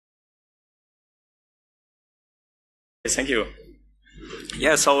Thank you.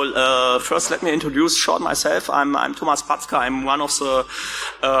 Yeah, so first let me introduce short myself. I'm Thomas Patzke. I'm one of the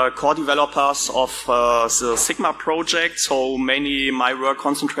core developers of the Sigma project. So mainly my work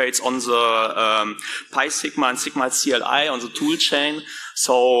concentrates on the PySigma and Sigma CLI on the tool chain.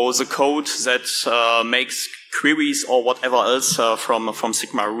 So the code that makes queries or whatever else from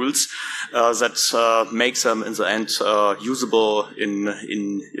Sigma rules that makes them in the end usable in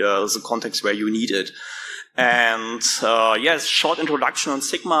the context where you need it. And yes, short introduction on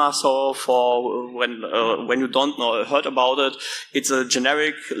Sigma. So for when you don't know heard about it, it's a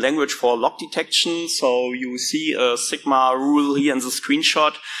generic language for log detection. So you see a Sigma rule here in the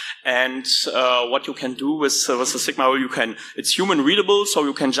screenshot. And what you can do with the Sigma rule, it's human readable, so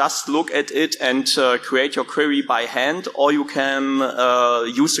you can just look at it and create your query by hand, or you can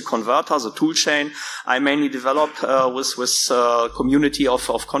use the converter, the toolchain. I mainly develop with community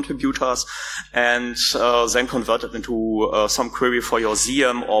of contributors, and then convert it into some query for your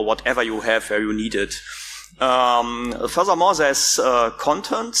ZM or whatever you have where you need it. Furthermore, there's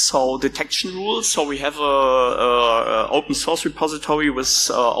content, so detection rules. So we have a open source repository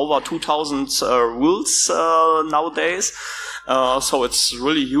with over 2,000 rules nowadays. So it's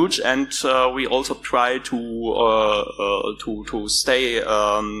really huge, and we also try to stay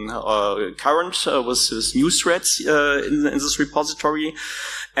current with new threads in this repository.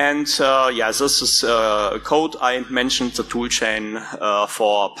 And yeah, this is code I mentioned, the toolchain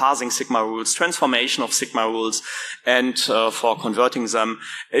for parsing Sigma rules, transformation of Sigma rules, and for converting them.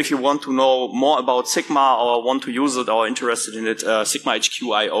 If you want to know more about Sigma or want to use it or interested in it, Sigma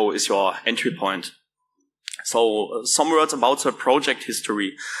HQ.io is your entry point. So some words about the project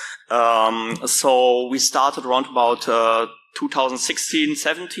history. So we started around about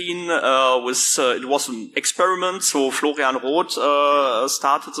 2016-17 it was an experiment. So Florian Roth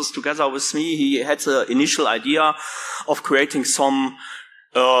started this together with me. He had the initial idea of creating some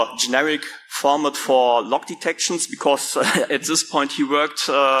generic format for log detections, because at this point he worked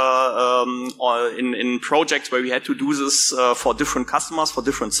in projects where we had to do this for different customers, for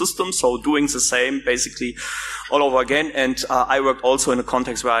different systems, so doing the same basically all over again. And I worked also in a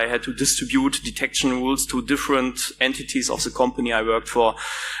context where I had to distribute detection rules to different entities of the company I worked for,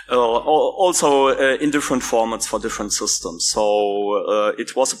 also in different formats for different systems. So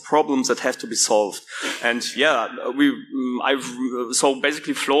it was a problem that had to be solved. And yeah, so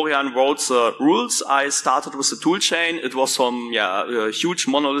basically Florian wrote the rules. I started with the toolchain. It was some huge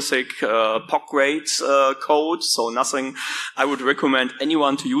monolithic POC grade code, so nothing I would recommend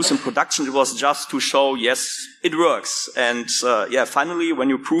anyone to use in production. It was just to show, yes, it works. And yeah, finally, when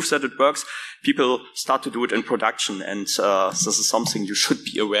you prove that it works, people start to do it in production, and this is something you should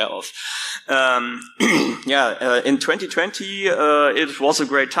be aware of. In 2020, it was a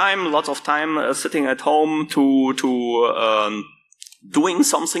great time, lots of time sitting at home to doing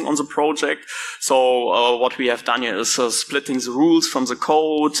something on the project. So what we have done here is splitting the rules from the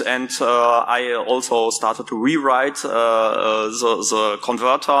code, and I also started to rewrite the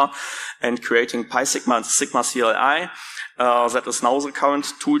converter and creating PySigma and Sigma CLI. That is now the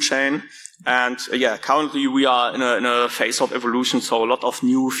current toolchain. And yeah, currently we are in a phase of evolution, so a lot of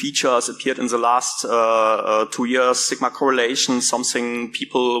new features appeared in the last 2 years. Sigma correlation, something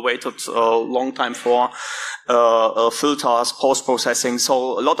people waited a long time for, filters, post-processing,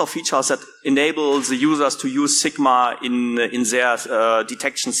 so a lot of features that enable the users to use Sigma in their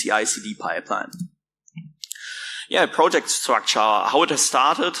detection CI/CD pipeline. Yeah, project structure, how it has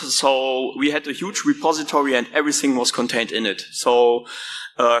started. So we had a huge repository and everything was contained in it. So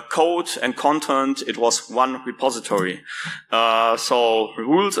code and content, it was one repository. So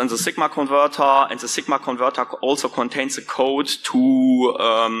rules and the Sigma converter, and the Sigma converter also contains the code to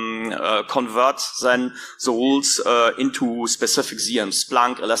convert then the rules into specific ZMs,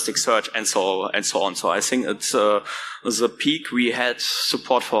 Splunk, Elasticsearch, and so on. So I think it's the peak we had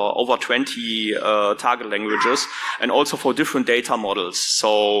support for over 20 target languages, and also for different data models.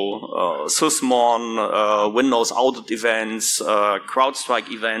 So Sysmon, Windows audit events, CrowdStrike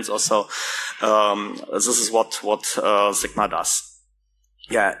events also. This is what Sigma does.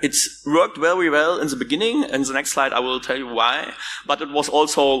 Yeah, it's worked very well in the beginning. In the next slide I will tell you why. But it was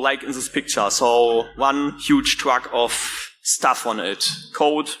also like in this picture. So one huge truck of stuff on it.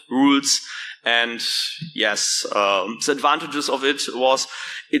 Code, rules. And yes, the advantages of it was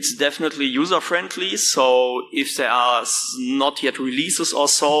it's definitely user-friendly. So if there are not yet releases or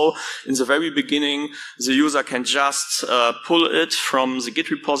so, in the very beginning, the user can just pull it from the Git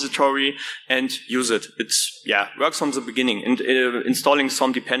repository and use it. It works from the beginning, and installing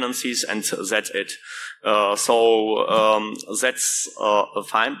some dependencies, and that's it. That's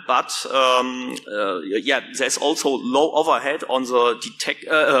fine, but there's also low overhead on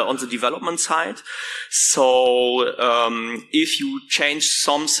the development side. So if you change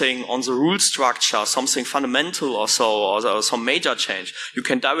something on the rule structure, something fundamental or some major change, you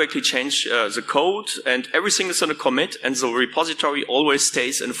can directly change the code, and everything is in a commit, and the repository always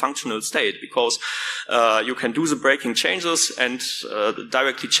stays in a functional state, because you can do the breaking changes and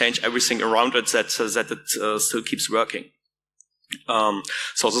directly change everything around it that it still keeps working.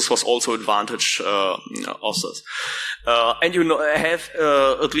 So this was also advantage of this. And you have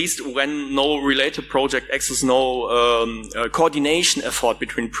at least when no related project exists, no coordination effort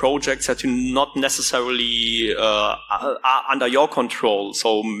between projects that you not necessarily are under your control.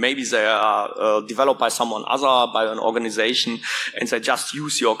 So maybe they are developed by someone other, by an organization, and they just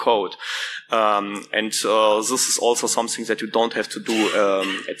use your code. And this is also something that you don't have to do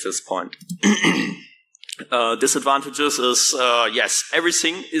at this point. Disadvantages is, yes,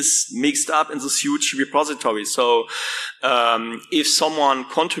 everything is mixed up in this huge repository. So if someone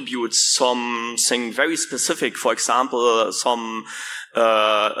contributes something very specific, for example, some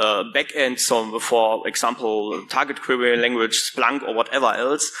backend, for example, target query language, Splunk, or whatever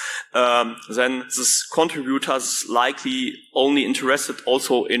else, then this contributor is likely only interested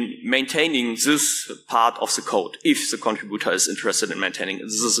also in maintaining this part of the code, if the contributor is interested in maintaining it.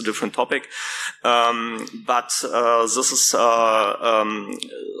 This is a different topic. But this is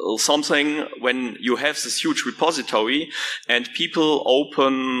something when you have this huge repository and people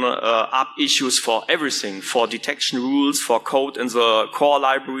open up issues for everything, for detection rules, for code in the core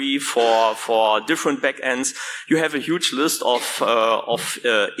library, for different backends. You have a huge list of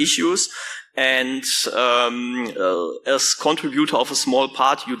issues. And as contributor of a small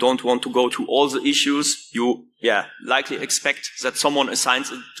part, you don't want to go to all the issues. You likely expect that someone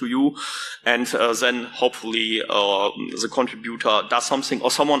assigns it to you, and then hopefully the contributor does something, or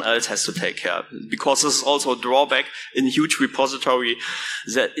someone else has to take care. Because this is also a drawback in a huge repository,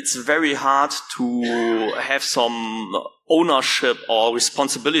 that it's very hard to have some ownership or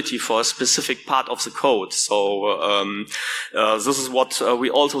responsibility for a specific part of the code. So this is what we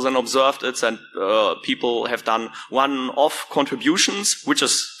also then observed, is that people have done one-off contributions, which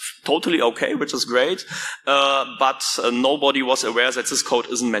is totally okay, which is great, but nobody was aware that this code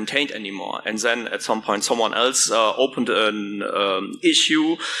isn't maintained anymore. And then at some point someone else opened an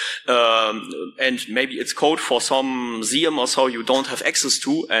issue, and maybe it's code for some VM or so you don't have access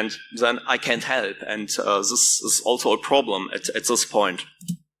to, and then I can't help. And this is also a problem at this point.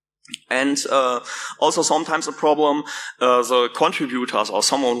 And also sometimes a problem, the contributors or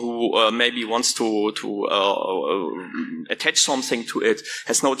someone who maybe wants to attach something to it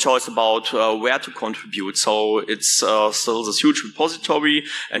has no choice about where to contribute. So it's still this huge repository,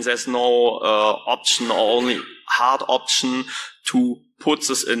 and there's no option, or only hard option, to put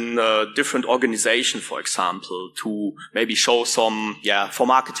this in a different organization, for example, to maybe show some, for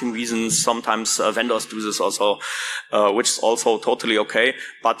marketing reasons. Sometimes vendors do this also, which is also totally okay,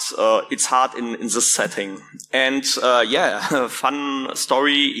 but it's hard in this setting. And fun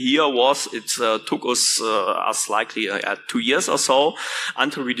story here was, it took us likely 2 years or so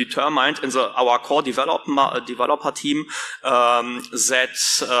until we determined in our core developer team that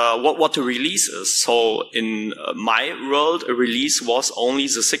what a release is. So in my world, a release was only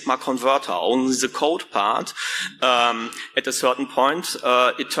the Sigma converter, only the code part. At a certain point,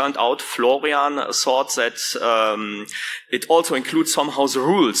 it turned out Florian thought that it also includes somehow the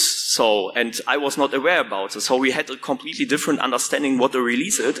rules. So, and I was not aware about it. So we had a completely different understanding what a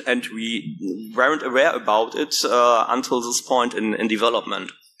release is, and we weren't aware about it until this point in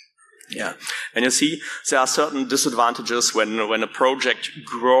development. Yeah, and you see, there are certain disadvantages when a project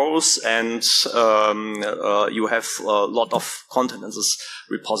grows and you have a lot of content in this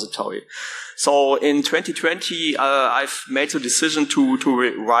repository. So in 2020, I've made the decision to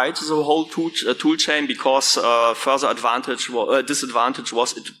rewrite the whole tool chain, because further disadvantage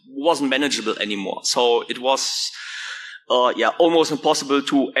was it wasn't manageable anymore. So it was almost impossible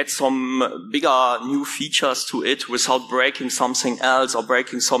to add some bigger new features to it without breaking something else, or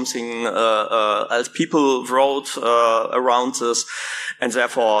breaking something else people wrote around this. And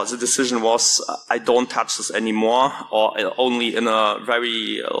therefore the decision was, I don't touch this anymore, or only in a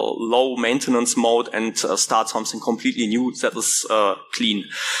very low maintenance mode, and start something completely new that is clean.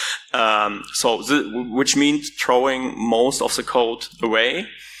 Which means throwing most of the code away.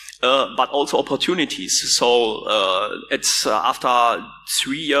 But also opportunities. So it's after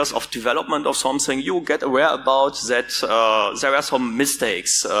 3 years of development of something, you get aware about that there are some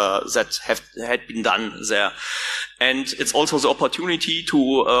mistakes that had been done there. And it's also the opportunity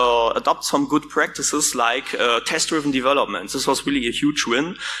to adopt some good practices like test-driven development. This was really a huge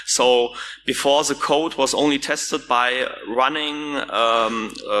win. So before, the code was only tested by running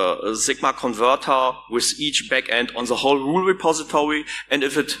a Sigma converter with each backend on the whole rule repository, and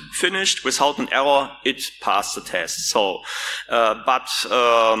if it finished without an error, it passed the test. So, but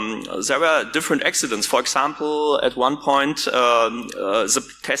there were different accidents. For example, at one point, the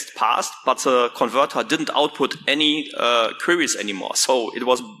test passed, but the converter didn't output any queries anymore. So it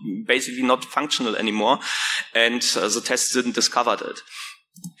was basically not functional anymore, and the test didn't discover it.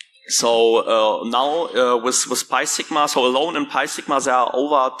 So now with PySigma, so alone in PySigma there are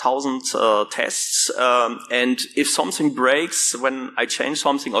over 1,000 tests, and if something breaks when I change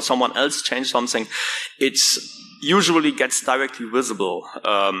something or someone else change something, it's usually gets directly visible.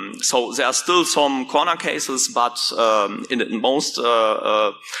 So there are still some corner cases, but in most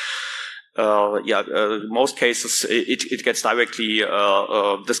cases it gets directly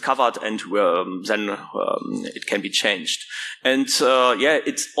discovered, and then it can be changed. And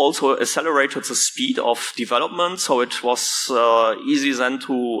it also accelerated the speed of development, so it was easy then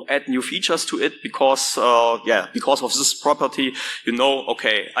to add new features to it, because because of this property,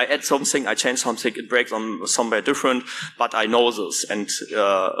 okay, I add something, I change something, it breaks on somewhere different, but I know this, and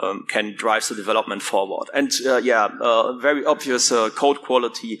can drive the development forward. And very obvious code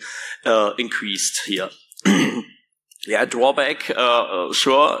quality increased here. Drawback,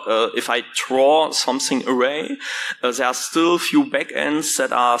 sure, if I draw something array, there are still few backends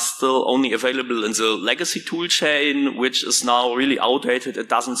that are still only available in the legacy toolchain, which is now really outdated. It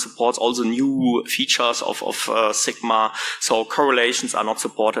doesn't support all the new features of Sigma, so correlations are not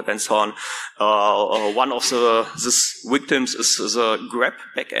supported and so on. One of this victims is the grep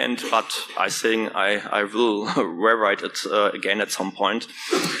backend, but I think I will rewrite it again at some point.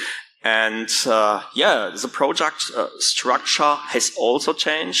 And the project structure has also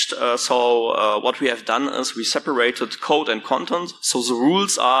changed. So what we have done is we separated code and content. So the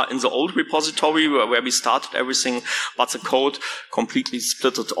rules are in the old repository where we started everything, but the code completely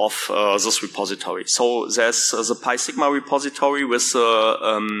splitted off this repository. So there's the PySigma repository with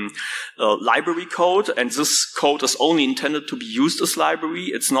library code, and this code is only intended to be used as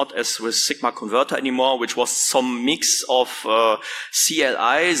library. It's not as with Sigma Converter anymore, which was some mix of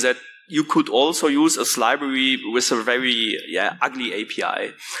CLI that you could also use as library with a very ugly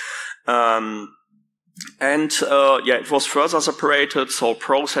API. It was further separated, so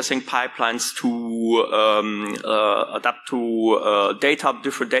processing pipelines to adapt to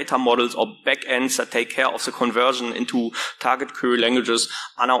different data models or backends that take care of the conversion into target query languages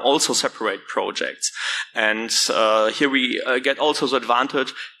are now also separate projects. And here we get also the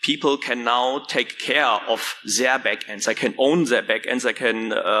advantage, people can now take care of their backends. They can own their backends. They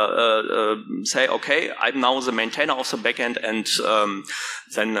can say, okay, I'm now the maintainer of the backend, and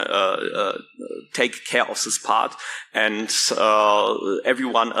then take care of this part, and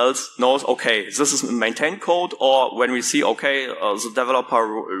everyone else knows, okay, this is maintained code, or when we see, okay, the developer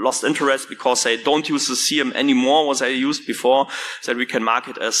lost interest because they don't use the CM anymore what they used before, then we can mark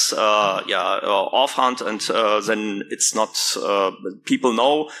it as orphaned, and then it's not, people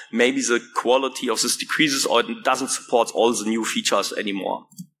know maybe the quality of this decreases, or it doesn't support all the new features anymore.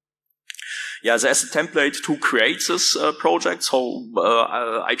 There's a template to create this project. So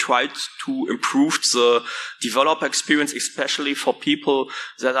I tried to improve the developer experience, especially for people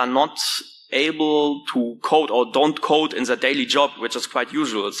that are not able to code or don't code in their daily job, which is quite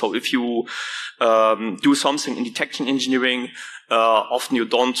usual. So if you do something in detection engineering, often you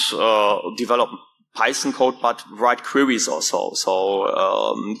don't develop Python code, but write queries also. So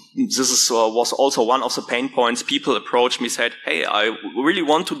this was also one of the pain points. People approached me, said, hey, I really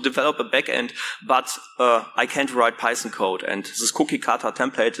want to develop a backend, but I can't write Python code. And this cookie cutter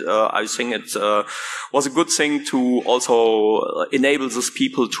template, I think it was a good thing to also enable these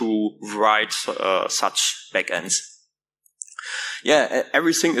people to write such backends.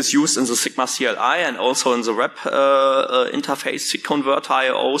 Everything is used in the Sigma CLI and also in the web interface,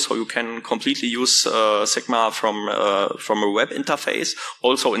 SigConvert.io, so you can completely use Sigma from a web interface.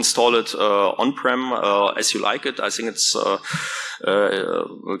 Also install it on-prem as you like it. I think it's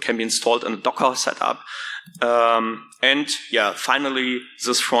can be installed in a Docker setup. Finally,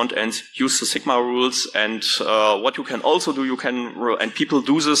 this front end use the Sigma rules, and what you can also do, and people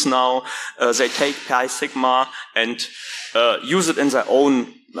do this now, they take PySigma and use it in their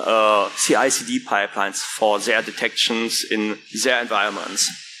own CI/CD pipelines for their detections in their environments.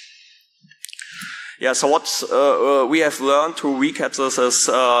 Yeah, so what we have learned, to recap this, is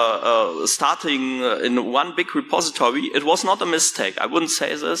starting in one big repository. It was not a mistake. I wouldn't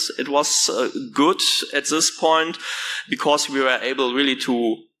say this. It was good at this point because we were able really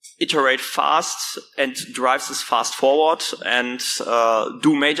to iterate fast and drive this fast forward and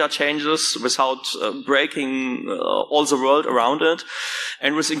do major changes without breaking all the world around it.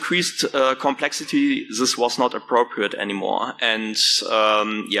 And with increased complexity, this was not appropriate anymore. And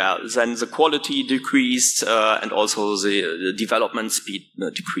then the quality decreased and also the development speed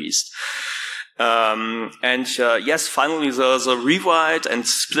decreased. Yes, finally the rewrite and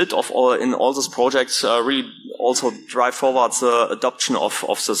split of all these projects really also drive forward the adoption of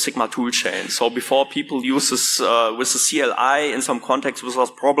the Sigma toolchain. So before, people use this with the CLI in some context, which was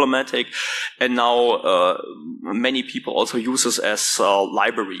problematic, and now many people also use this as a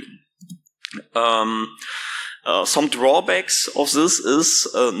library. Some drawbacks of this is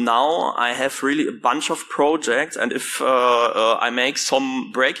now I have really a bunch of projects, and if I make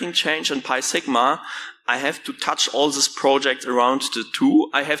some breaking change in PySigma, I have to touch all these projects around the two.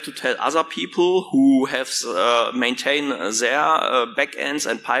 I have to tell other people who have maintain their backends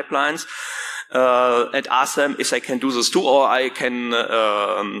and pipelines and ask them if they can do this too, or I can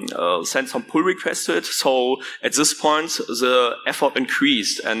send some pull requests to it. So at this point, the effort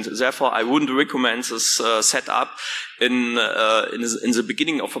increased, and therefore I wouldn't recommend this setup in the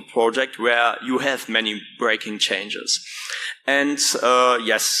beginning of a project where you have many breaking changes. And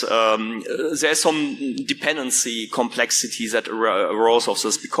yes, there's some dependency complexity that arose of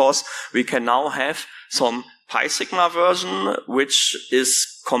this, because we can now have some PySigma version which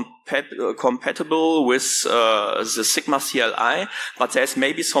is compatible with the Sigma CLI, but there's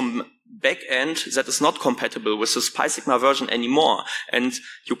maybe some backend that is not compatible with this PySigma version anymore, and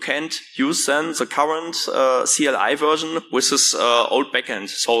you can't use then the current CLI version with this old backend.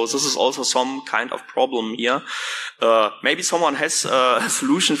 So this is also some kind of problem here. Maybe someone has a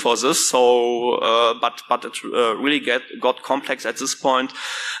solution for this. So, but it really got complex at this point.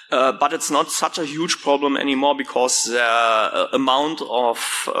 But it's not such a huge problem anymore, because the amount of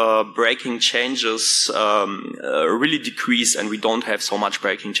breaking changes really decreased, and we don't have so much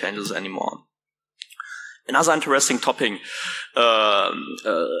breaking changes anymore. Another interesting topic,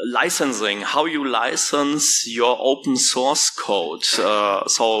 licensing, how you license your open source code.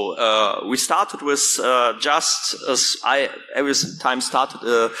 So we started with just, as I every time started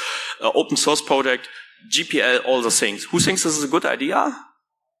a open source project, GPL, all the things. Who thinks this is a good idea?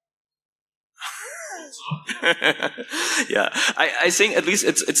 Yeah, I think at least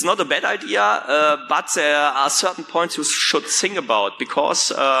it's not a bad idea, but there are certain points you should think about,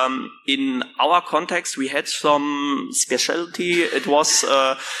 because in our context we had some specialty. It was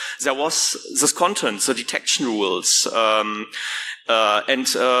there was this content, the detection rules. And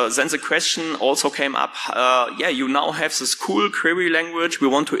then the question also came up, yeah, you now have this cool query language. We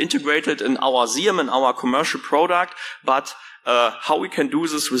want to integrate it in our ZM, in our commercial product, but how we can do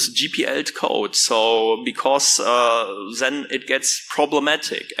this with GPL code. So, because then it gets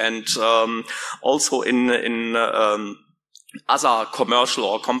problematic. And also in other commercial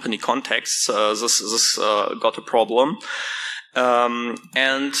or company contexts, this got a problem.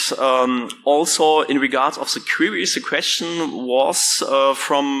 Also in regards of the queries, the question was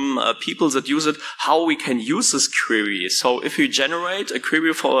from people that use it, how we can use this query. So if we generate a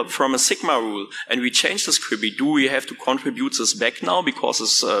query from a Sigma rule and we change this query, do we have to contribute this back now because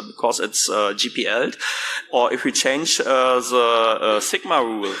it's GPL'd? Or if we change the Sigma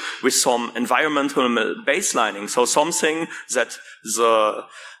rule with some environmental baselining, so something that the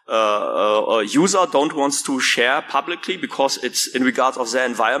user don't want to share publicly because it's in regards of their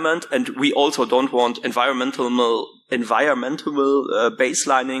environment, and we also don't want environmental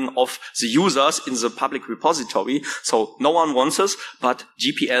baselining of the users in the public repository. So no one wants this, but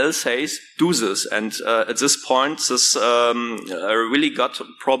GPL says do this, and at this point this really got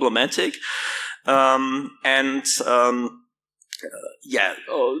problematic.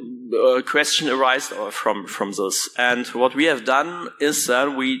 Question arises from this. And what we have done is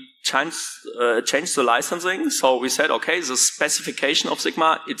that we changed the licensing. So we said, okay, the specification of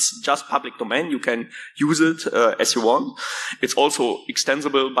Sigma, it's just public domain. You can use it as you want. It's also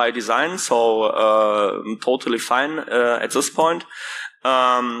extensible by design, so totally fine at this point.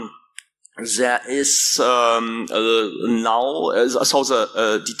 there is now, so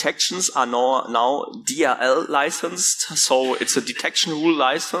the detections are now DRL licensed. So it's a detection rule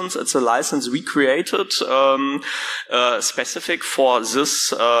license. It's a license we created specific for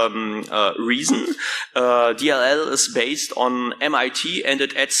this reason. DRL is based on MIT and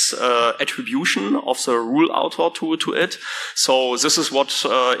it adds attribution of the rule author to it. So this is what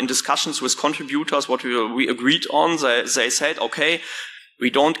in discussions with contributors, what we agreed on. They said, okay, we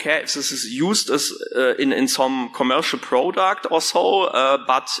don't care if this is used as in some commercial product or so,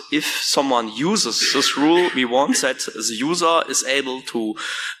 but if someone uses this rule, we want that the user is able to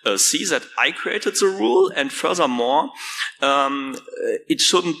see that I created the rule, and furthermore, it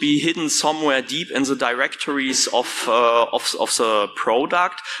shouldn't be hidden somewhere deep in the directories of the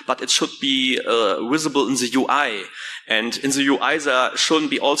product, but it should be visible in the UI. And in the UI, there shouldn't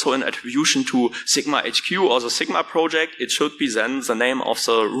be also an attribution to Sigma HQ or the Sigma project. It should be then the name of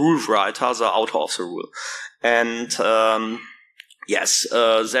the rule writer, the author of the rule. And yes,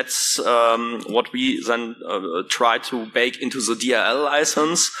 that's what we then try to bake into the DRL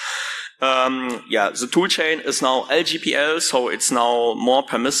license. Yeah, the toolchain is now LGPL, so it's now more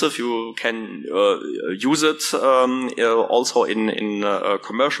permissive. You can use it also in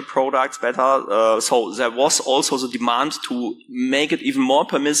commercial products better. So there was also the demand to make it even more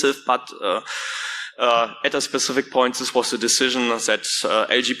permissive, but at a specific point, this was the decision that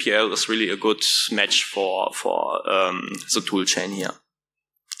LGPL is really a good match for the toolchain here.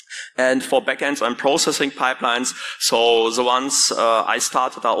 And for backends and processing pipelines, so the ones I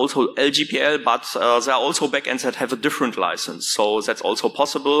started are also LGPL, but there are also backends that have a different license. So that's also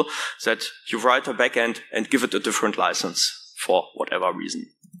possible that you write a backend and give it a different license for whatever reason.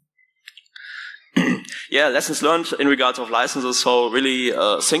 Yeah, lessons learned in regards of licenses. So really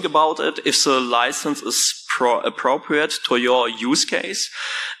think about it. If the license is appropriate to your use case,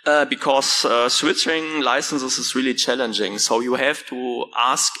 because switching licenses is really challenging. So you have to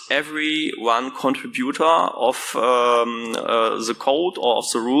ask every one contributor of the code or of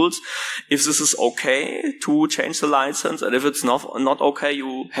the rules if this is okay to change the license, and if it's not okay,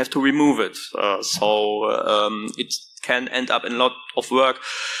 you have to remove it. It can end up in a lot of work.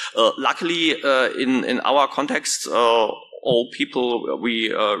 Luckily, in our context, all people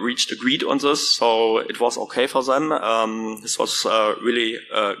we reached agreed on this, so it was okay for them. This was really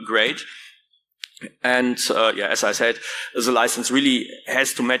great. And yeah, as I said, the license really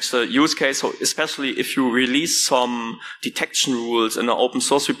has to match the use case. So especially if you release some detection rules in an open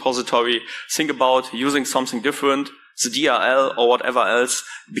source repository, think about using something different, the DRL or whatever else,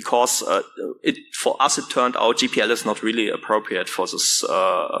 because for us it turned out GPL is not really appropriate for this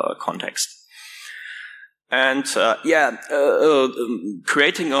context. And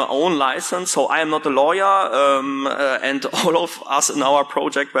creating our own license. So I am not a lawyer, and all of us in our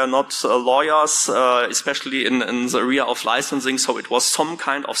project were not lawyers, especially in the area of licensing. So it was some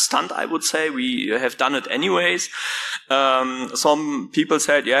kind of stunt, I would say. We have done it anyways. Some people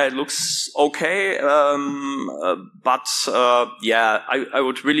said, yeah, it looks okay, but I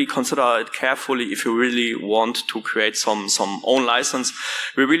would really consider it carefully if you really want to create some own license.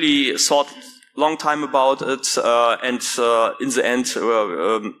 We really thought long time about it, and in the end,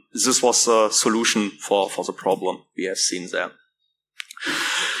 this was the solution for the problem we have seen there.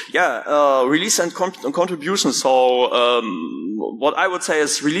 Yeah, release and contribution. So what I would say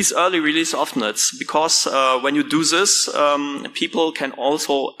is release early, release often. It's because when you do this, people can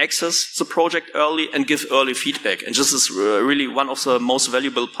also access the project early and give early feedback. And this is really one of the most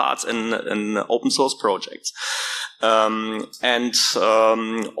valuable parts in open source projects. And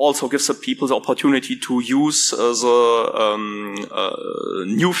also gives the people the opportunity to use the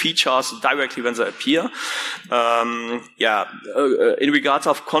new features directly when they appear. In regards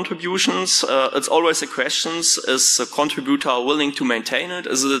of contributions, it's always a question: is the contributor willing to maintain it?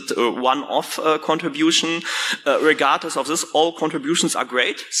 Is it a one-off contribution? Regardless of this, all contributions are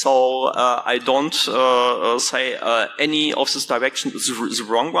great. So I don't say any of this direction is the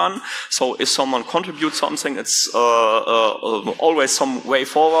wrong one. So if someone contributes something, it's always some way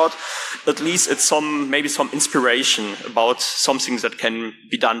forward. At least it's maybe some inspiration about something that can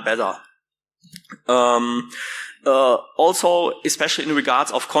be done better. Also, especially in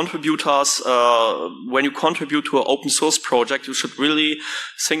regards of contributors, when you contribute to an open source project, you should really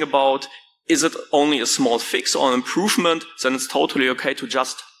think about, is it only a small fix or an improvement? Then it's totally okay to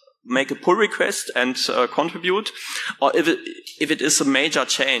just make a pull request and contribute, or if it is a major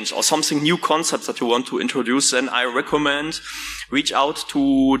change or something new concepts that you want to introduce, then I recommend reach out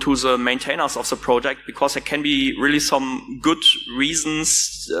to the maintainers of the project, because there can be really some good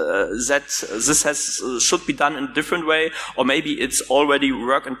reasons that this should be done in a different way, or maybe it's already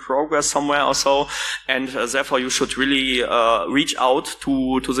work in progress somewhere or so, and therefore you should really reach out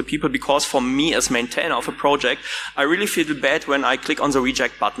to the people, because for me as maintainer of a project, I really feel bad when I click on the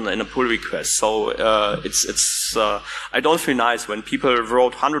reject button in a pull request. So I don't feel nice when people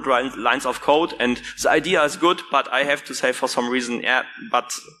wrote 100 lines of code and the idea is good, but I have to say for some reason, yeah,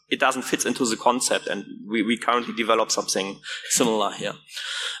 but it doesn't fit into the concept, and we currently develop something similar here.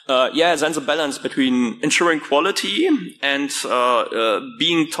 Then the balance between ensuring quality and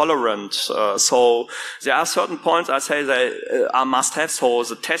being tolerant. So there are certain points I say they are must-have. So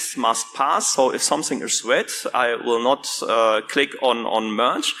the test must pass. So if something is red, I will not click on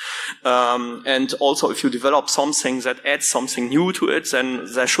merge. And also, if you develop something that adds something new to it, then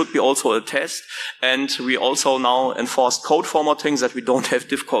there should be also a test. And we also now enforce code formatting, that we don't have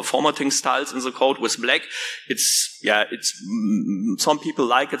difficult formatting styles in the code with black. Some people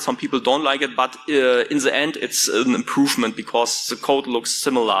like it, some people don't like it, but in the end, it's an improvement, because the code looks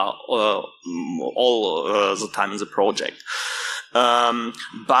similar all the time in the project.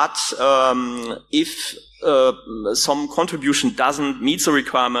 If some contribution doesn't meet the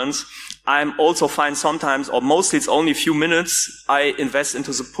requirements, I'm also fine sometimes, or mostly it's only a few minutes, I invest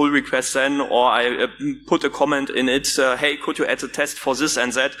into the pull request then, or I put a comment in it, hey, could you add a test for this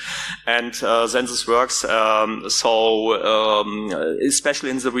and that? And then this works. Especially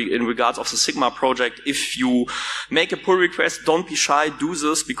in regards of the Sigma project, if you make a pull request, don't be shy, do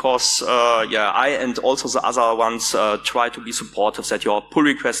this, because I and also the other ones try to be supportive that your pull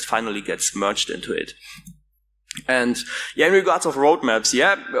request finally gets merged into it. And in regards of roadmaps,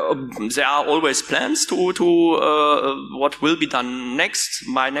 there are always plans to what will be done next.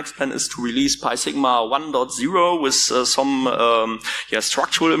 My next plan is to release PySigma 1.0 with some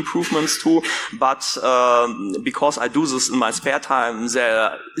structural improvements too. But because I do this in my spare time,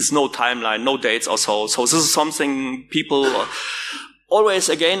 there is no timeline, no dates or so. So this is something people always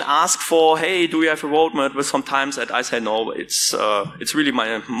again ask for, hey, do you have a roadmap, with some times that I say no, it's really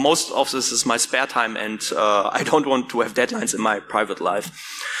most of this is my spare time, and I don't want to have deadlines in my private life.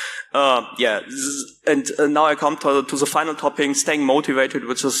 Now I come to the final topic, staying motivated,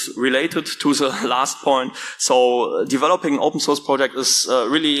 which is related to the last point. So developing an open source project is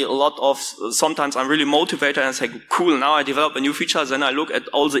really a lot of, sometimes I'm really motivated and I say, cool, now I develop a new feature, then I look at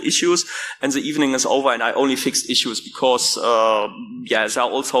all the issues and the evening is over and I only fixed issues, because there are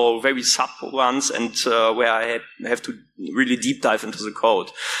also very sub ones and where I have to really deep dive into the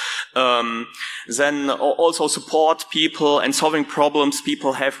code. Then also support people and solving problems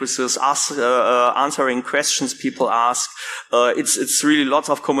people have with this, answering questions people ask. It's really lots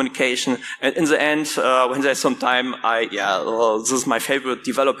of communication. And in the end, when there's some time, this is my favorite,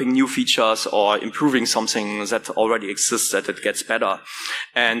 developing new features or improving something that already exists, that it gets better.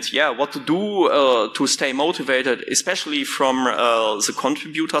 And what to do to stay motivated, especially from the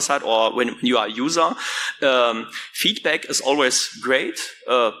contributor side or when you are a user. Feedback is always great,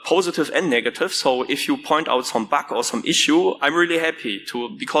 positive and negative. So if you point out some bug or some issue, I'm really happy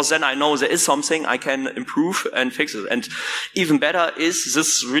because then I know there is something I can improve and fix it. And even better is,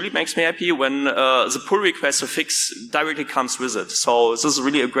 this really makes me happy when the pull request, the fix directly comes with it. So this is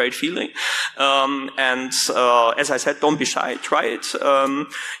really a great feeling. As I said, don't be shy, try it.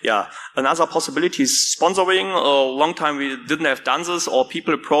 Another possibility is sponsoring. A long time we didn't have done this, or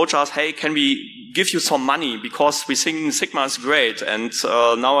people approach us, hey, can we give you some money because we think Sigma is great. And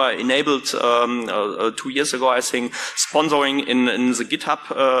now I enabled 2 years ago, I think, sponsoring in the GitHub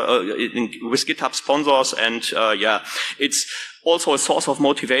with GitHub sponsors, and it's also a source of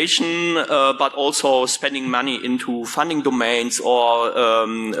motivation, but also spending money into funding domains, or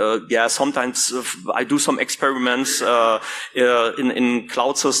sometimes I do some experiments in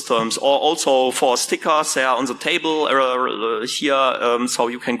cloud systems, or also for stickers. They are on the table here, so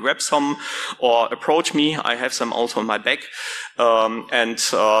you can grab some or approach me. I have them also on my back.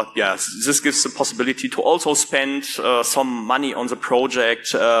 This gives the possibility to also spend some money on the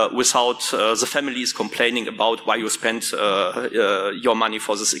project without the families complaining about why you spent your money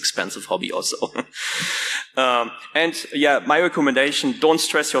for this expensive hobby also. My recommendation, don't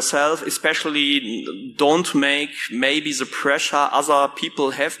stress yourself, especially don't make maybe the pressure other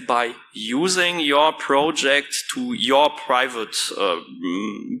people have by using your project to your private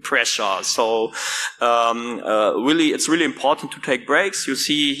pressure. So really, it's really important to take breaks. You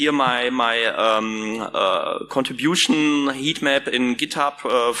see here my contribution heat map in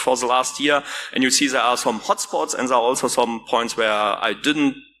GitHub for the last year, and you see there are some hotspots, and there are also some points where I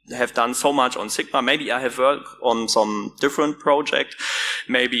didn't have done so much on Sigma. Maybe I have worked on some different project.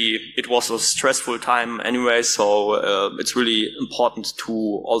 Maybe it was a stressful time anyway, so it's really important to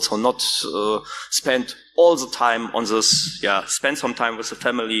also not spend all the time on this. Yeah, spend some time with the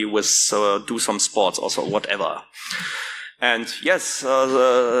family, do some sports, also whatever. And yes,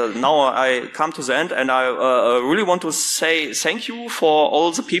 now I come to the end, and I really want to say thank you for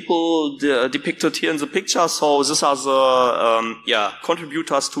all the people depicted here in the picture. So these are the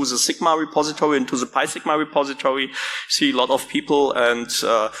contributors to the Sigma repository and to the PySigma repository. See a lot of people, and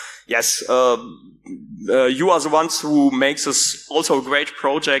yes, you are the ones who make this also a great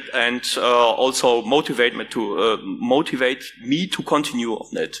project, and also motivate me to continue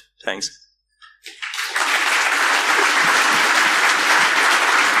on it. Thanks.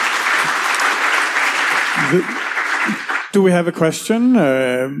 Do we have a question?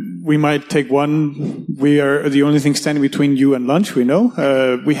 We might take one. We are the only thing standing between you and lunch, we know.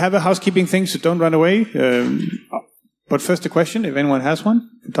 We have a housekeeping thing, so don't run away. But first a question, if anyone has one.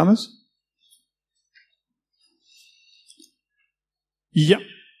 Thomas? Yeah.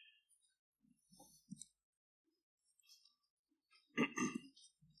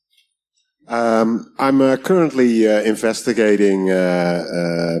 I'm currently investigating,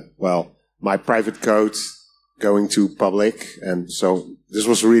 my private code going to public, and so this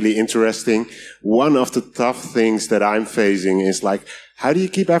was really interesting. One of the tough things that I'm facing is like, how do you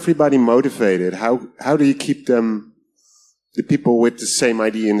keep everybody motivated? How do you keep the people with the same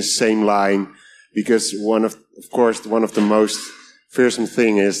idea in the same line? Because of course, one of the most fearsome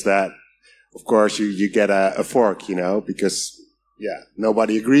thing is that, of course, you get a fork, because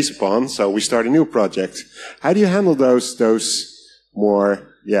nobody agrees upon, so we start a new project. How do you handle those more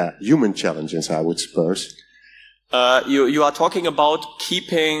human challenges, I would suppose? You are talking about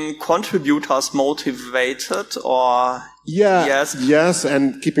keeping contributors motivated, or yes,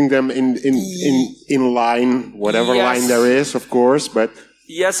 and keeping them in line, whatever line there is, of course, but.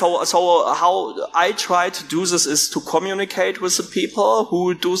 Yeah, so how I try to do this is to communicate with the people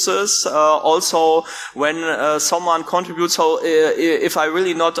who do this. Also, when someone contributes, so if I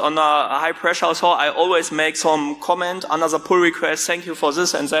really not on a high pressure, so I always make some comment under the pull request, thank you for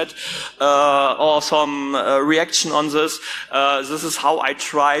this and that, or some reaction on this. This is how I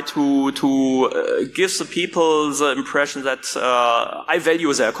try to give the people the impression that I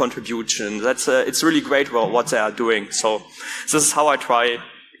value their contribution. That's it's really great what they are doing. So this is how I try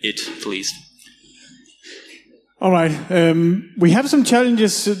it, at least. All right. We have some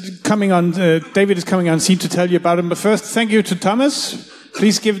challenges coming on. David is coming on scene to tell you about them. But first, thank you to Thomas.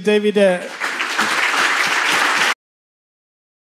 Please give David a...